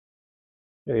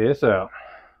Hey, this out.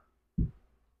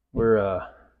 We're uh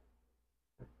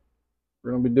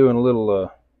we're gonna be doing a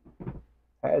little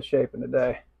hat shaping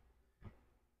today.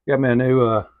 Got me a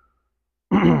new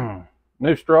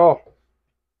new straw,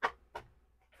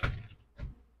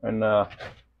 and well,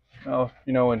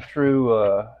 in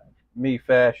true me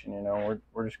fashion,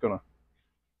 we're just gonna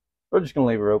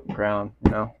leave her open crown,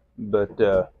 but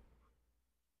I'm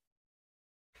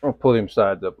gonna pull them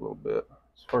sides up a little bit.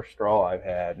 It's the first straw I've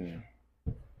had in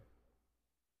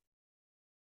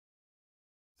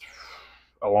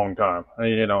a long time.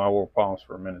 I wore palms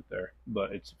for a minute there,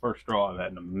 but it's the first straw I've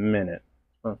had in a minute.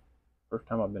 First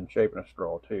time I've been shaping a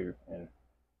straw too, and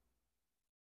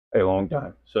a long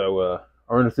time. So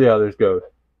we're gonna see how this goes.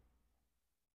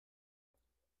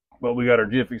 But we got our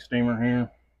Jiffy steamer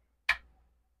here.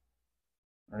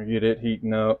 We're gonna get it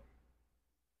heating up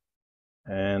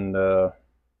and go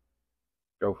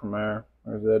from there.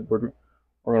 There's that. We're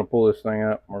gonna pull this thing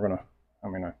up. We're gonna. I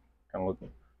kind of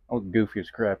look goofy as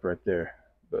crap right there,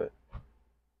 but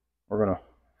we're gonna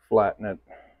flatten it,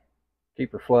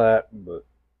 keep her flat, but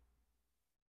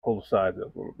pull the sides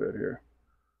up a little bit here.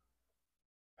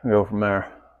 And go from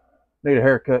there. Need a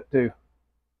haircut too.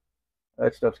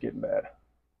 That stuff's getting bad,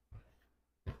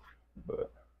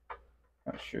 but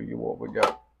I'll show you what we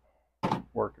got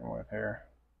working with here.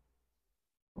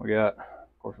 Of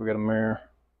course, we got a mirror.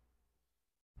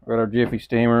 We got our Jiffy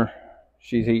steamer.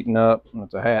 She's heating up, and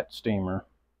it's a hat steamer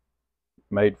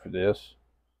made for this.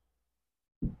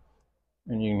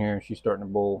 And you can hear she's starting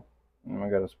to boil. And I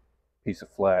got a piece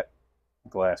of flat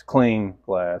glass, clean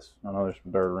glass. I know there's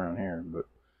some dirt around here, but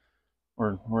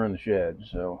we're in the shed,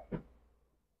 so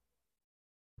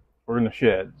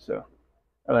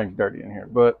everything's dirty in here.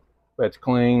 But that's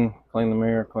clean. Clean the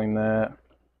mirror, clean that.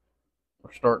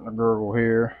 We're starting to gurgle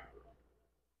here.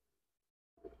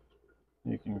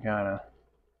 You can kind of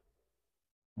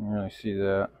really see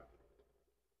that.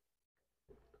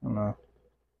 I don't know.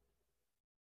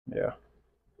 Yeah.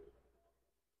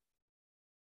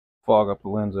 Fog up the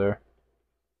lens there.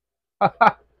 We'll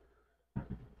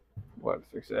have to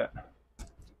fix that.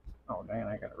 Oh, dang,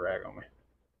 I got a rag on me.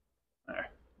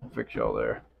 There. We'll fix y'all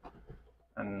there.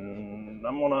 And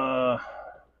I'll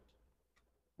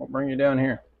bring you down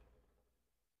here.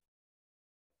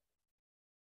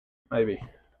 Maybe.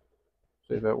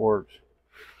 See if that works.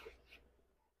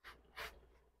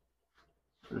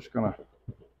 We're just gonna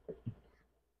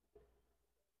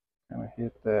kind of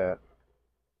hit that.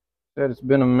 Said it's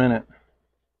been a minute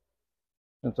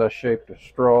since I shaped a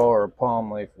straw or a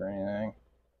palm leaf or anything.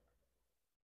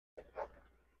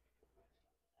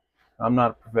 I'm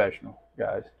not a professional,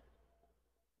 guys.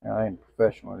 I ain't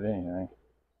professional at anything.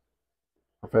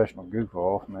 Professional goof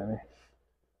off, maybe.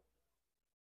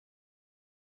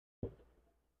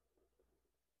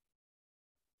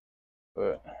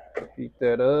 But heat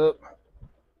that up.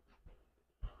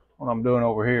 What I'm doing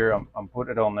over here, I'm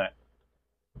putting it on that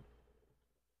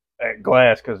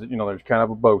glass because there's kind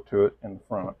of a bow to it in the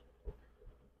front.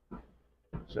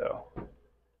 So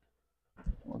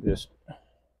we'll just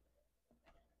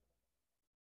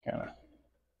kind of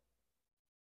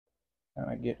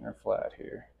getting her flat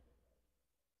here.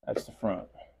 That's the front.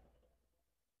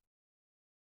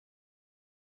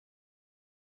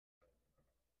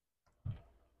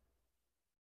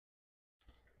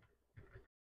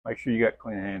 Make sure you got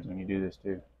clean hands when you do this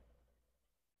too.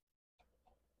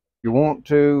 If you want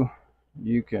to,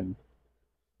 you can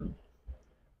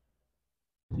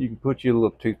put your little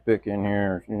toothpick in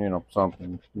here,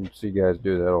 something. You see guys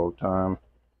do that all the time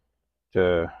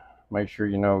to make sure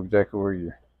you know exactly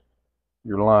where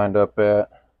you're lined up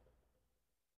at.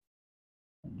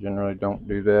 I generally don't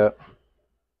do that.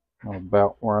 I'm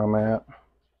about where I'm at.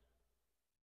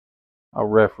 I'll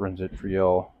reference it for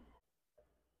y'all.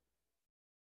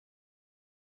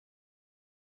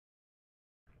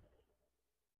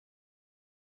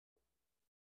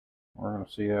 We're gonna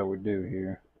see how we do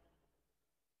here.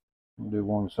 We'll do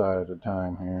one side at a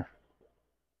time here.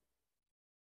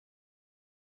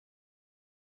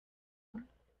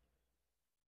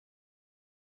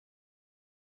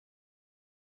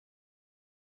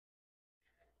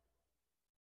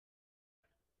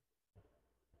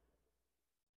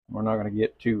 We're not going to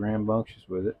get too rambunctious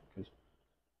with it because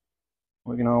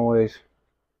we can always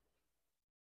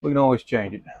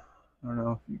change it. I don't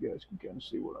know if you guys can kind of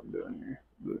see what I'm doing here,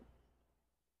 but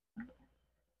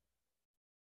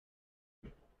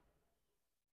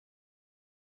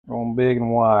going big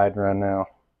and wide right now.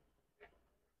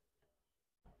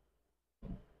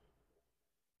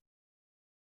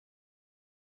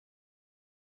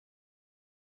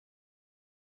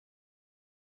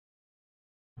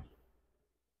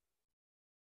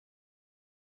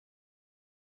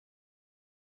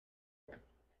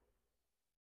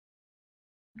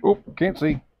 Oh, can't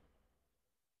see.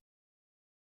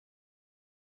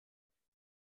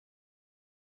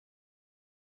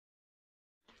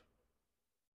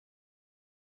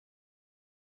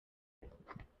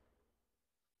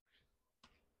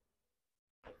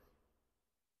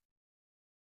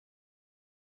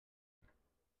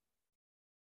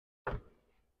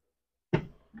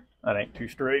 That ain't too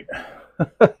straight.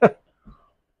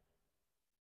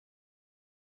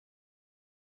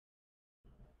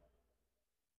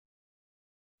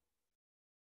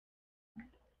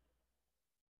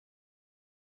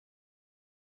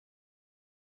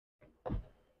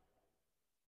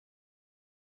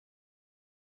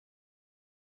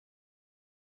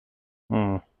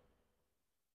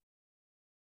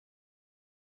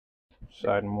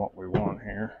 Deciding what we want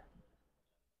here.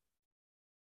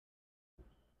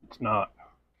 It's not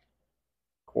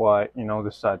quite, you know,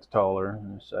 this side's taller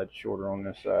and this side's shorter on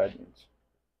this side. It's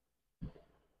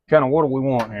kind of what do we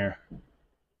want here?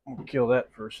 We'll kill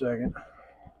that for a second.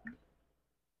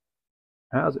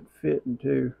 How's it fitting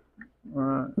too? All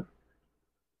right.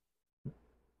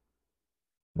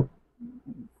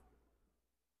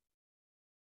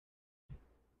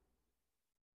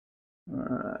 All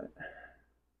right.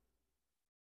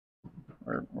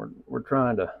 We're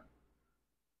trying to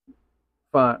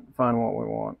find what we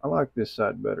want. I like this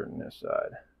side better than this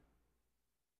side,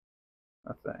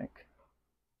 I think.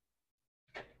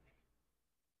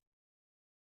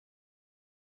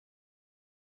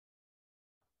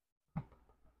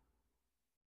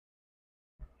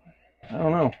 I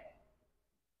don't know.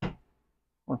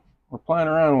 We're playing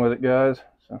around with it, guys.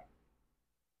 So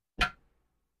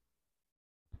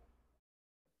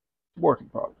work in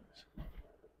progress.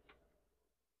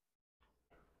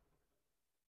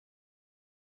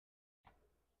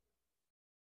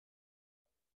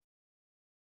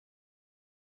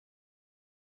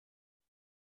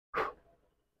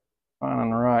 Finding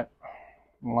the right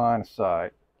line of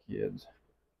sight, kids.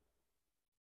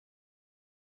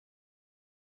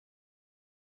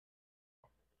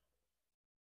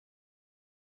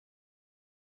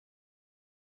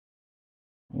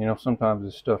 You know, sometimes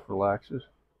this stuff relaxes.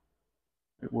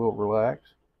 It will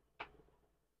relax.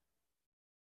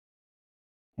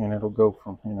 And it'll go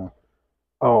from, you know,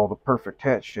 oh, the perfect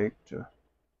hat shape to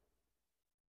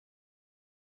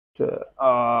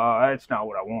that's not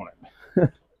what I wanted.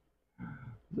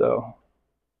 So,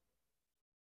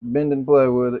 bend and play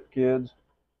with it, kids.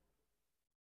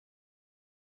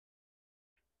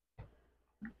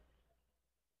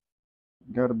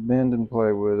 Got to bend and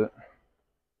play with it.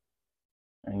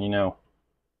 And you know,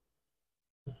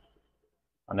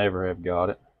 I never have got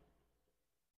it.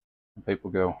 And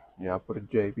people go, yeah, I put a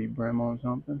JB brim on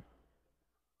something.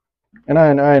 And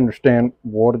I understand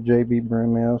what a JB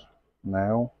brim is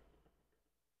now.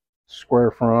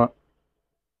 Square front,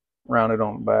 rounded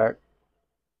on the back.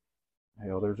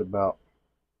 Hell, there's about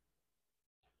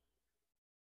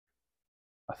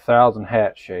 1,000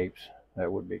 hat shapes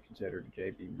that would be considered a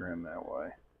JB brim that way.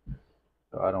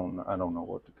 So I don't know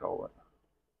what to call it.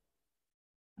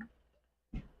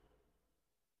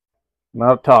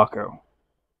 Not a taco.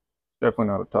 Definitely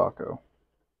not a taco.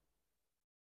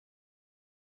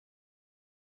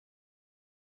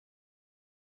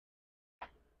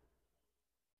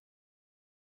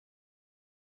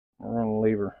 We're gonna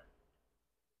leave her.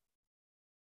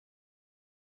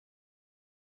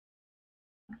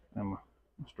 And my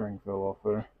string fell off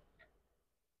there.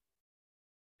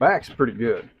 Back's pretty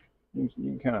good. You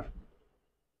can kind of,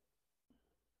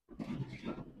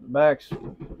 the back's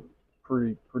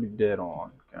pretty dead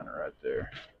on, kind of right there.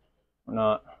 We're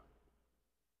not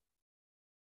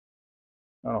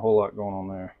a whole lot going on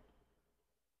there.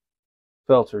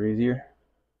 Felts are easier,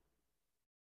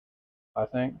 I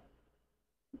think,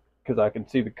 because I can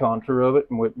see the contour of it,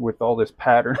 and with all this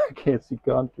pattern, I can't see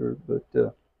contour. But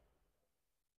go.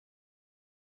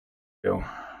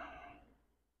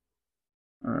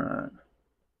 All right.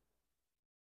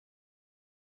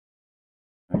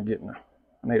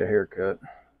 I need a haircut,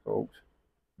 folks.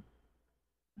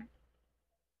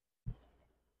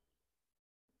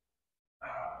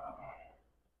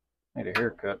 I need a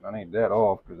haircut, and I need that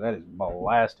off because that is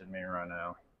blasting me right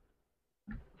now.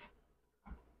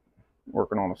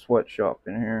 Working on a sweatshop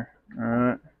in here. All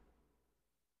right.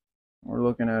 We're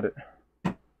looking at it.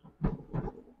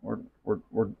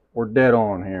 We're dead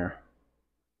on here.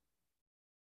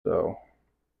 So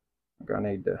I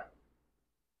need to.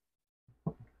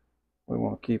 We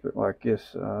want to keep it like this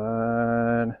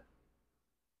side.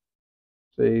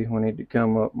 See, we need to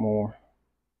come up more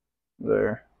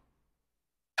there.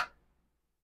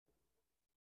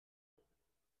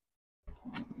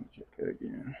 Check it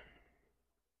again.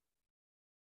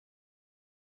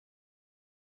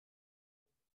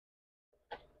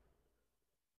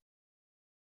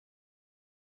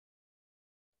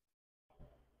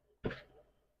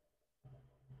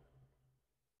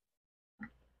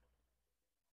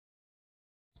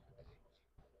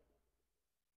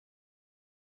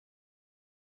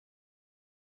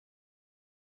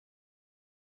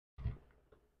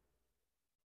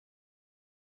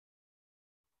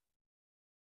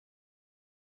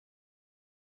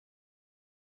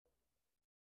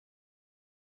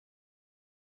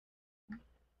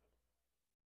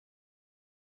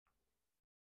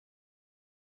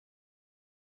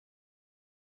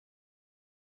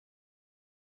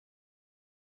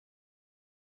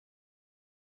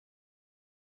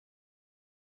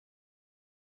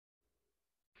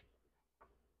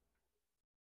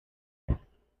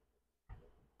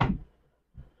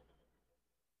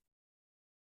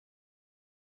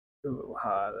 A little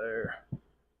high there.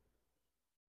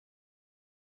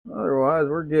 Otherwise,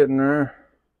 we're getting there.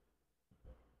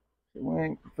 We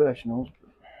ain't professionals, but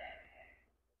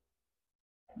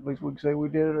at least we can say we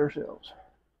did it ourselves.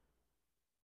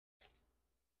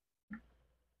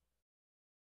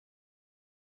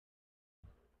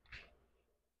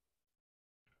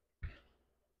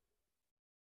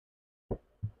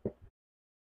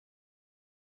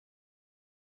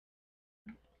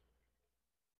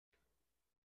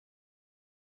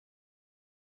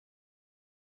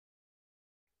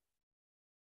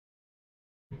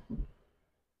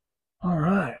 All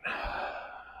right.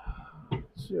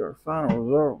 Let's see our final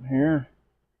result here.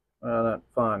 Not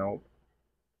final.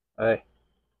 Hey,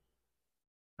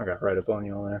 I got right up on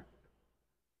you on there.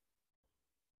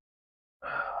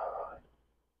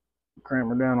 Cram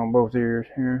her down on both ears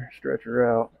here, stretch her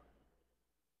out.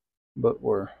 But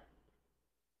we're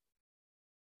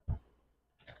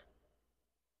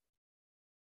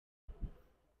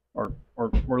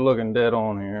looking dead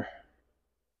on here.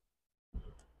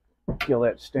 Kill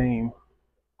that steam.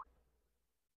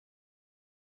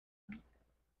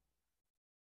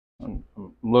 I'm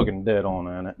looking dead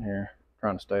on it here,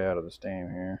 trying to stay out of the steam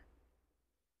here.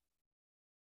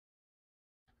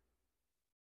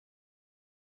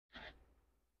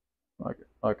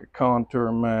 Like a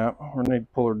contour map. We need to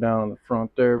pull her down in the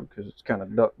front there because it's kind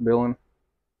of duck billing.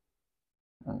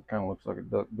 And it kind of looks like a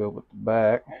duck bill with the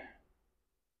back.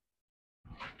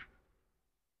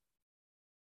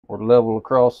 We're level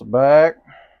across the back.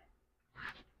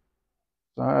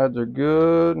 Sides are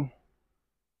good.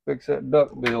 Fix that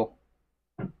duck bill.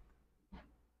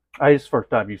 It's the first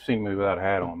time you've seen me without a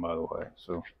hat on, by the way,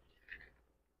 so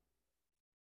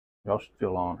y'all should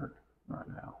feel honored right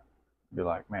now. Be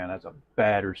like, man, that's a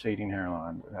bad receding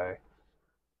hairline, but hey,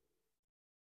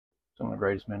 some of the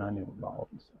greatest men I knew were bald.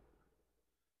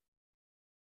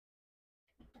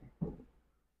 So.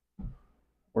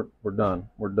 We're done.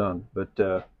 We're done. But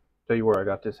tell you where I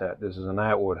got this hat. This is an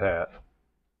Atwood hat.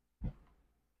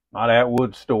 Not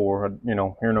Atwood store. You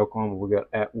know, here in Oklahoma we got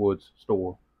Atwood's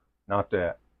store. Not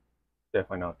that.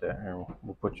 Definitely not that. Here,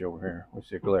 we'll put you over here. We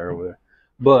see a glare over there.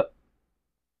 But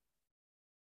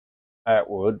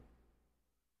Atwood.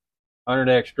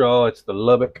 Underneck straw, it's the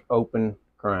Lubbock open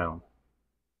crown.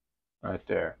 Right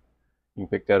there. You can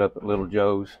pick that up at Little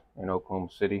Joe's in Oklahoma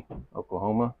City,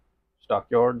 Oklahoma.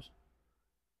 Stockyards.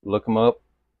 Look them up.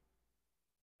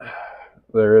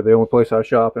 They're the only place I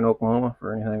shop in Oklahoma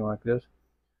for anything like this.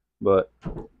 But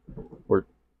we're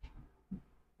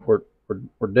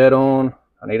dead on.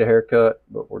 I need a haircut,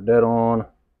 but we're dead on.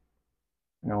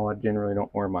 You know, I generally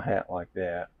don't wear my hat like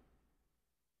that.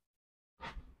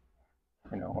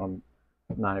 You know, I'm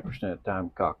 90% of the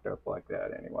time cocked up like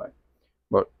that anyway.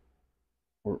 But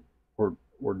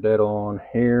we're dead on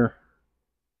here.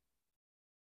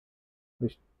 At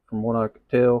least from what I could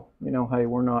tell, you know, hey,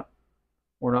 we're not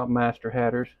master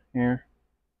hatters here,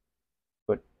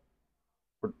 but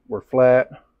we're flat.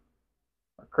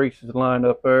 Our crease is lined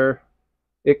up there.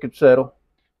 It could settle.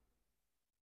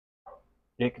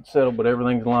 It could settle, but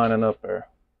everything's lining up there,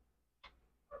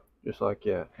 just like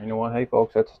that. You know what? Hey,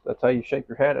 folks, that's how you shape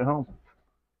your hat at home.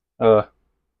 You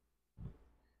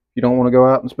don't want to go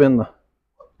out and spend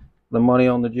the money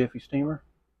on the Jiffy steamer.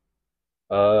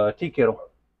 Tea kettle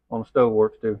on the stove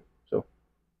works too. So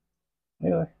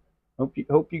anyway, hope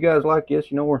you guys like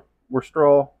this. You know, we're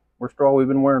straw. We've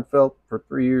been wearing felt for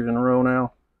 3 years in a row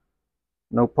now.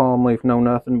 No palm leaf, no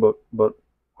nothing, but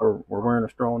we're wearing a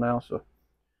straw now. So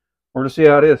we're gonna see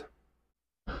how it is.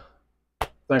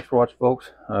 Thanks for watching,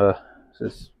 folks. This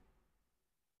is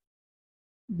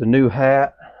the new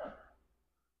hat.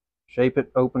 Shape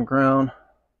it, open crown,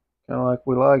 kind of like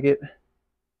we like it.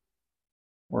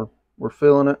 We're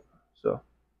feeling it, so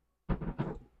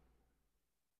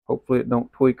hopefully it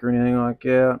don't tweak or anything like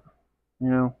that. You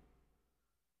know,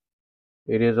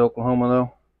 it is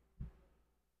Oklahoma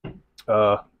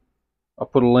though. I'll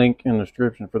put a link in the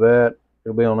description for that.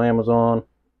 It'll be on Amazon.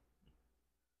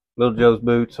 Little Joe's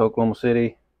Boots, Oklahoma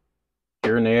City. If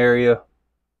you're in the area,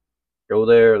 go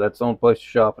there. That's the only place to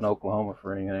shop in Oklahoma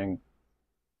for anything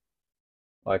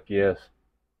like this,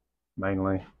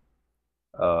 mainly.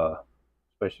 Especially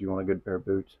if you want a good pair of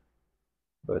boots.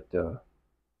 But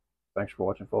thanks for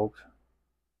watching, folks.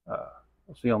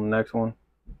 We'll see you on the next one.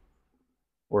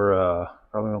 We're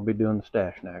probably going to be doing the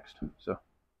stash next. So,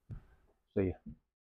 see ya.